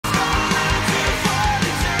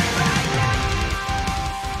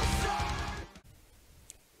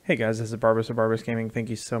Hey guys, this is Barbas of Barbas Gaming. Thank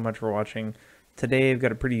you so much for watching. Today I've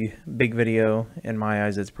got a pretty big video. In my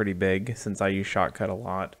eyes, it's pretty big since I use Shotcut a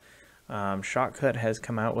lot. Shotcut has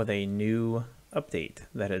come out with a new update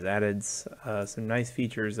that has added some nice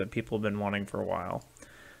features that people have been wanting for a while.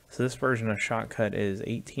 So this version of Shotcut is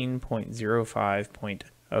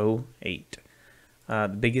 18.05.08.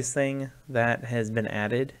 The biggest thing that has been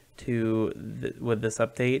added with this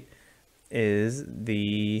update is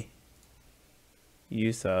the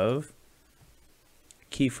use of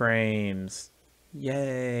keyframes.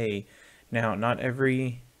 Yay! Now, not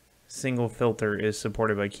every single filter is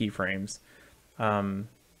supported by keyframes.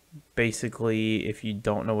 Basically, if you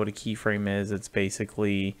don't know what a keyframe is, it's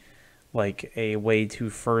basically like a way to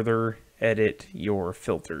further edit your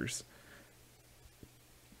filters.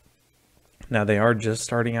 Now, they are just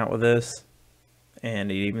starting out with this, and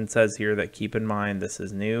it even says here that keep in mind this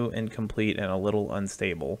is new, incomplete, and a little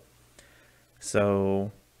unstable.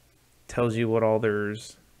 So tells you what all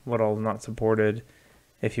not supported.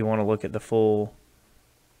 If you want to look at the full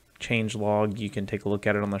change log, you can take a look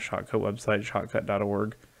at it on the Shotcut website,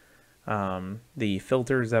 shotcut.org. The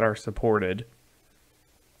filters that are supported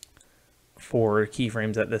for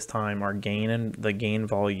keyframes at this time are gain and the gain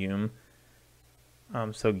volume.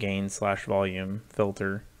 So gain/volume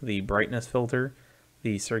filter, the brightness filter,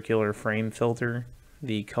 the circular frame filter,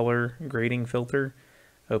 the color grading filter,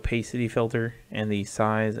 opacity filter, and the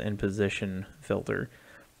size and position filter.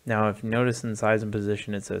 Now, if you notice in size and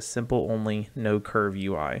position, it says simple only, no curve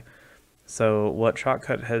UI. So what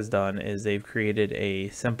Shotcut has done is they've created a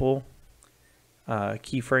simple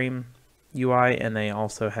keyframe UI, and they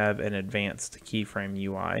also have an advanced keyframe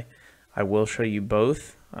UI. I will show you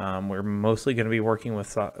both. We're mostly going to be working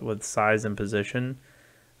with size and position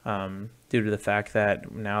due to the fact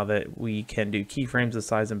that now that we can do keyframes with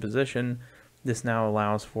size and position, this now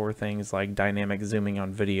allows for things like dynamic zooming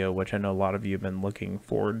on video, which I know a lot of you have been looking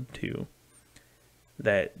forward to.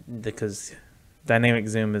 Because dynamic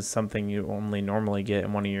zoom is something you only normally get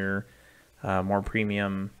in one of your more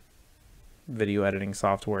premium video editing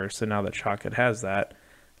software. So now that Shotcut has that,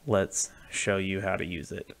 let's show you how to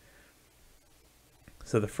use it.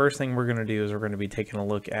 So the first thing we're going to do is we're going to be taking a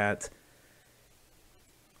look at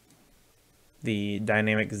the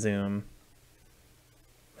dynamic zoom.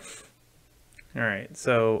 Alright,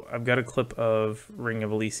 so I've got a clip of Ring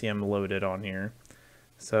of Elysium loaded on here.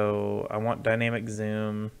 So I want dynamic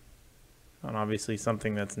zoom on obviously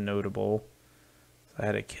something that's notable. So I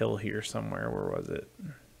had a kill here somewhere. Where was it?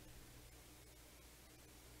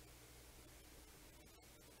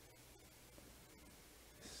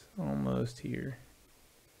 It's almost here.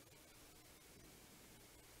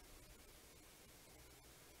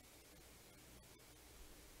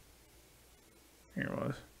 Here it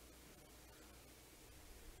was.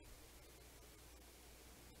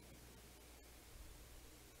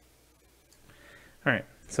 Alright,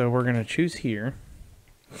 so we're going to choose here.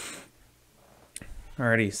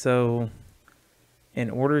 Alrighty, so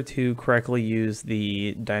in order to correctly use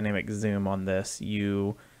the dynamic zoom on this,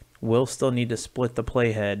 you will still need to split the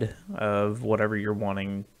playhead of whatever you're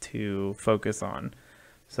wanting to focus on.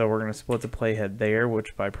 So we're going to split the playhead there,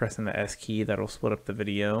 which by pressing the S key, that'll split up the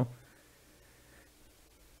video.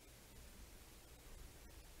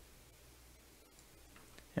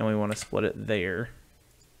 And we want to split it there.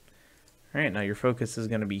 Alright, now your focus is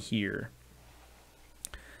going to be here.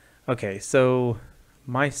 Okay, so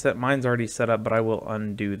mine's already set up, but I will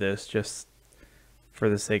undo this just for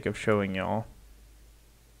the sake of showing y'all.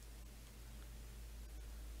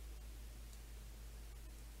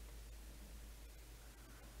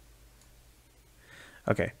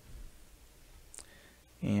 Okay.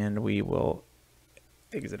 And we will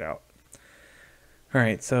exit out.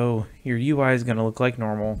 Alright, so your UI is going to look like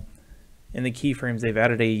normal. In the keyframes, they've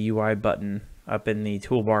added a UI button up in the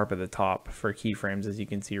toolbar up at the top for keyframes, as you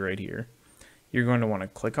can see right here. You're going to want to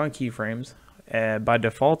click on keyframes. By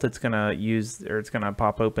default, it's going to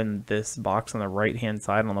pop open this box on the right-hand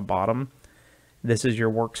side on the bottom. This is your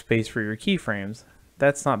workspace for your keyframes.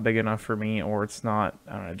 That's not big enough for me, or it's not,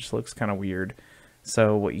 I don't know, it just looks kind of weird.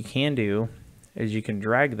 So what you can do is you can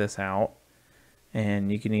drag this out, and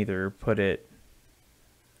you can either put it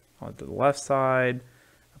onto the left side,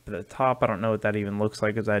 at the top. I don't know what that even looks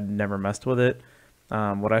like because I'd never messed with it.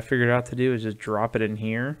 What I figured out to do is just drop it in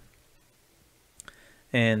here,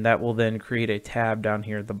 and that will then create a tab down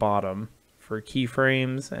here at the bottom for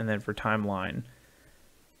keyframes and then for timeline.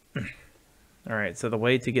 Alright, so the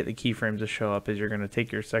way to get the keyframes to show up is you're going to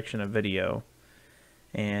take your section of video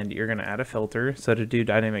and you're going to add a filter. So to do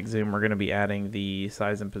dynamic zoom, we're going to be adding the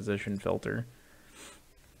size and position filter.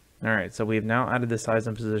 All right, so we've now added the size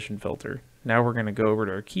and position filter. Now we're going to go over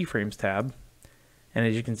to our keyframes tab, and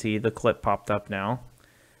as you can see, the clip popped up now.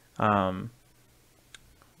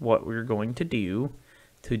 What we're going to do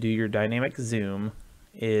your dynamic zoom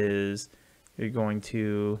is you're going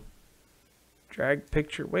to drag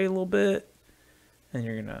picture away a little bit, and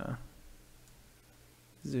you're gonna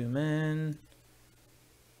zoom in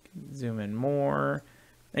more,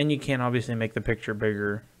 and you can obviously make the picture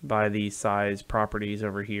bigger by the size properties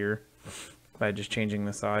over here by just changing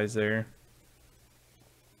the size there.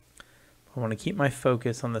 I want to keep my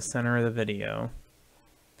focus on the center of the video.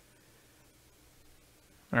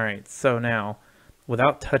 Alright, so now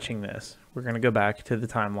without touching this, we're going to go back to the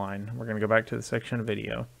timeline. We're going to go back to the section of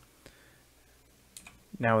video.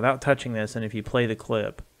 Now without touching this, and if you play the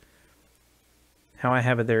clip, how I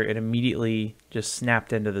have it there, it immediately just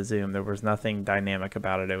snapped into the zoom. There was nothing dynamic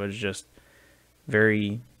about it. It was just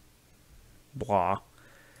very blah.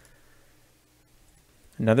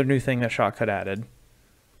 Another new thing that Shotcut added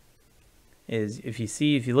is if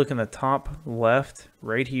you look in the top left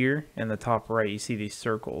right here and the top right, you see these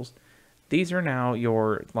circles. These are now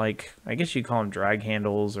your, like, I guess you call them drag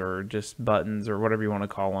handles or just buttons or whatever you want to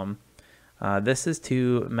call them. This is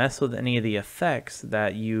to mess with any of the effects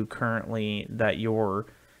that your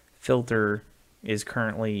filter is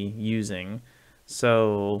currently using.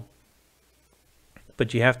 So,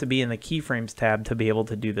 but you have to be in the keyframes tab to be able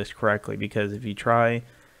to do this correctly, because if you try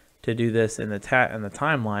to do this in the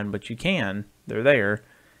timeline, but you can, they're there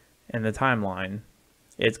in the timeline,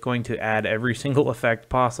 it's going to add every single effect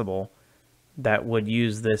possible that would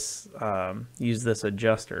use this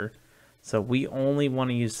adjuster. So we only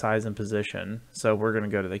want to use size and position. So we're going to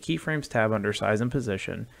go to the keyframes tab under size and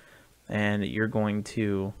position, and you're going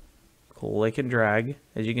to click and drag.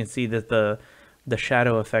 As you can see that the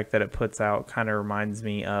shadow effect that it puts out kind of reminds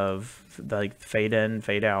me of like fade in,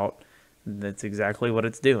 fade out. That's exactly what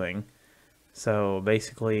it's doing. So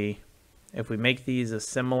basically, if we make these a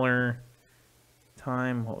similar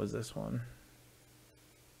time, what was this one?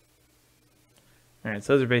 All right,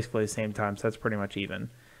 so those are basically the same time, so that's pretty much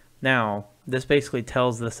even. Now, this basically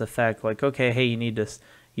tells this effect like, okay, hey, you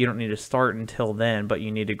don't need to start until then, but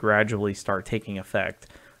you need to gradually start taking effect.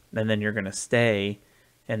 And then you're going to stay,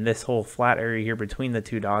 and this whole flat area here between the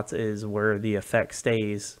two dots is where the effect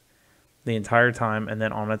stays the entire time, and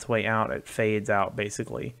then on its way out, it fades out,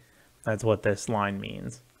 basically. That's what this line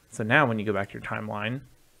means. So now when you go back to your timeline,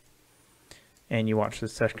 and you watch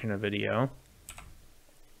this section of video,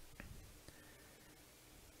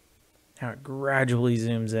 now it gradually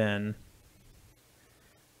zooms in.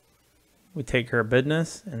 We take care of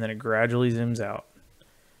business, and then it gradually zooms out.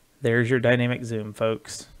 There's your dynamic zoom,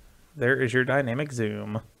 folks. There is your dynamic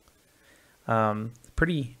zoom.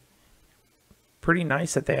 Pretty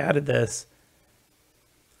nice that they added this.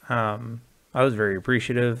 I was very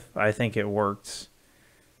appreciative. I think it works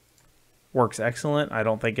excellent. I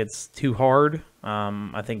don't think it's too hard.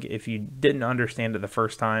 I think if you didn't understand it the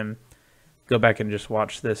first time, go back and just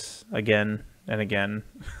watch this again and again.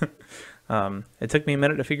 It took me a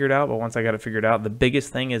minute to figure it out, but once I got it figured out, the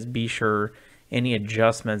biggest thing is be sure any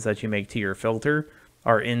adjustments that you make to your filter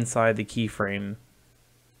are inside the keyframe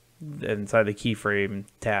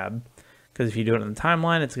tab. Because if you do it in the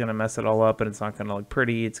timeline, it's going to mess it all up, and it's not going to look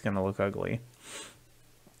pretty. It's going to look ugly.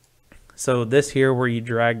 So this here, where you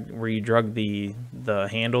drug the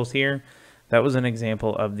handles here, that was an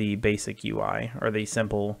example of the basic UI, or the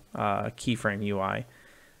simple keyframe UI.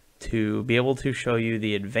 To be able to show you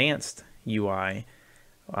the advanced UI,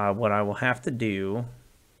 what I will have to do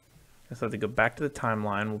is I have to go back to the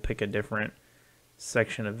timeline. We'll pick a different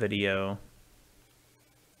section of video.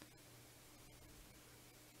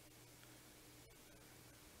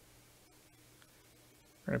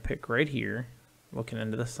 We're going to pick right here, looking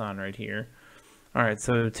into the sun right here. All right,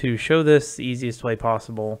 so to show this the easiest way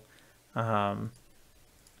possible,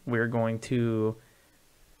 we're going to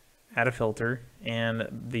add a filter, and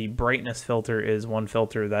the brightness filter is one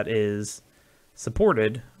filter that is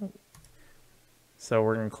supported. So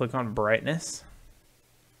we're going to click on brightness,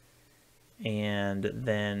 and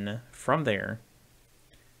then from there,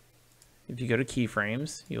 if you go to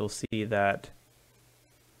keyframes, you'll see that,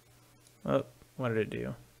 oh, what did it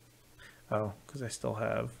do? Oh, because I still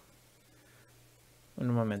have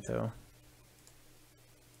un momento.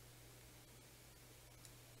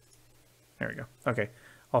 There we go. Okay,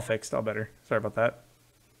 all fixed, all better. Sorry about that.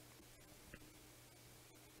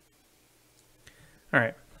 All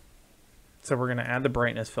right, so we're going to add the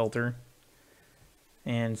brightness filter.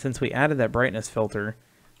 And since we added that brightness filter,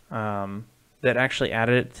 that actually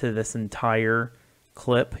added it to this entire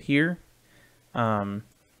clip here.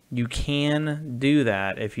 You can do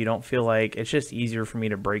that if you don't feel like, it's just easier for me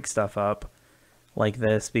to break stuff up like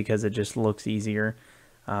this because it just looks easier.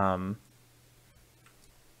 But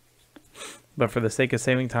for the sake of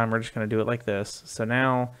saving time, we're just going to do it like this. So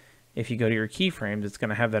now if you go to your keyframes, it's going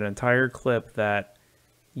to have that entire clip that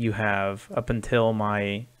you have up until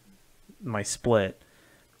my split.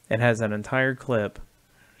 It has that entire clip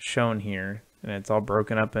shown here, and it's all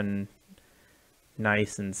broken up and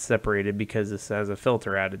nice and separated because this has a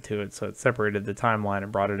filter added to it. So it separated the timeline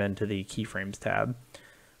and brought it into the keyframes tab.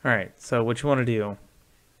 All right, so what you want to do,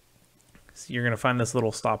 so you're going to find this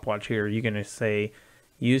little stopwatch here. You're going to say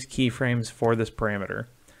use keyframes for this parameter.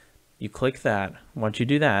 You click that. Once you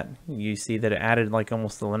do that, you see that it added like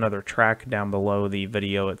almost another track down below the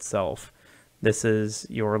video itself. This is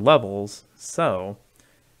your levels. So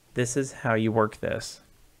this is how you work this.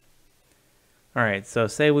 All right, so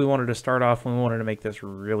say we wanted to start off and we wanted to make this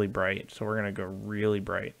really bright. So we're going to go really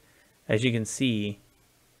bright. As you can see,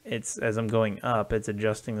 it's as I'm going up, it's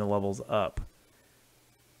adjusting the levels up.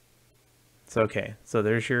 So okay, so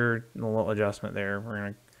there's your little adjustment there. We're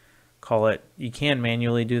going to call it, you can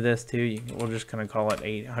manually do this too. We're just going to call it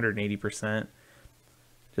 180%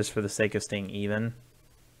 just for the sake of staying even.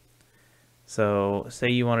 So say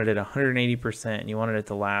you wanted it 180% and you wanted it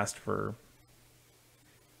to last for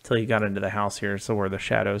till you got into the house here, so where the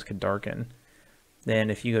shadows could darken. Then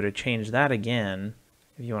if you go to change that again,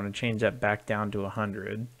 if you want to change that back down to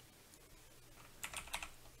 100,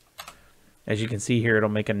 as you can see here, it'll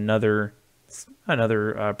make another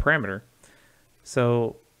parameter.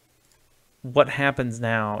 So what happens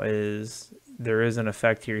now is there is an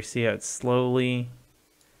effect here. You see how it's slowly,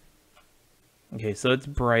 okay, so it's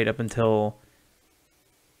bright up until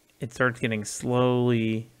it starts getting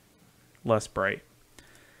slowly less bright.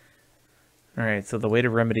 All right, so the way to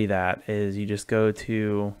remedy that is you just go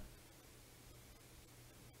to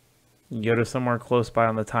somewhere close by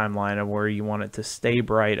on the timeline of where you want it to stay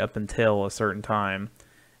bright up until a certain time,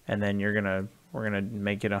 and then we're gonna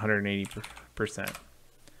make it 180%.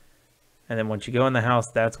 And then once you go in the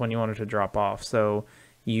house, that's when you want it to drop off. So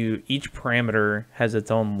each parameter has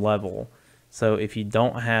its own level. So if you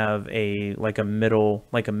don't have a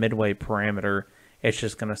midway parameter, it's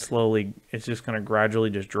just going to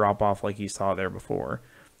gradually just drop off like you saw there before.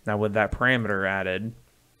 Now with that parameter added,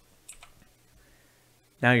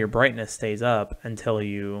 now your brightness stays up until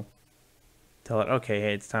you tell it, okay,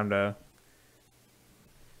 hey, it's time to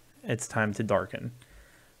darken.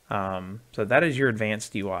 So that is your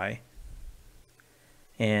advanced UI.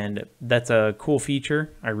 And that's a cool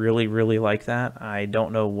feature. I really, really like that. I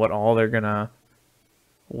don't know what other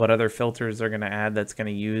filters they're gonna add that's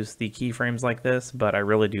gonna use the keyframes like this, but I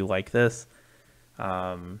really do like this.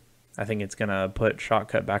 I think it's gonna put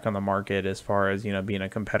Shotcut back on the market as far as, being a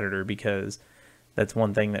competitor, because that's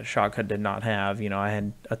one thing that Shotcut did not have. I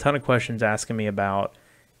had a ton of questions asking me about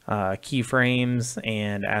keyframes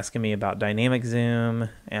and asking me about dynamic zoom.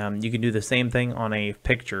 You can do the same thing on a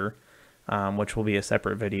picture, which will be a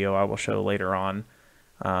separate video I will show later on.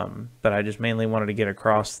 But I just mainly wanted to get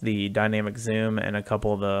across the dynamic zoom and a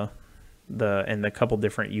couple of the couple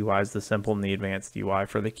different UIs, the simple and the advanced UI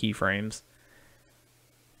for the keyframes.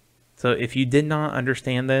 So if you did not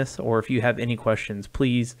understand this, or if you have any questions,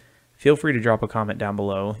 please feel free to drop a comment down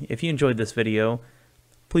below. If you enjoyed this video,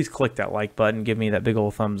 please click that like button, give me that big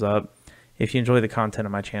old thumbs up. If you enjoy the content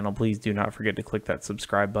of my channel, please do not forget to click that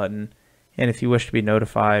subscribe button. And if you wish to be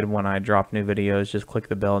notified when I drop new videos, just click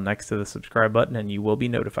the bell next to the subscribe button and you will be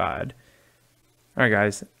notified. Alright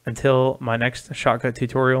guys, until my next Shotcut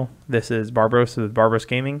tutorial, this is Barbaros with Barbaros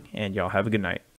Gaming, and y'all have a good night.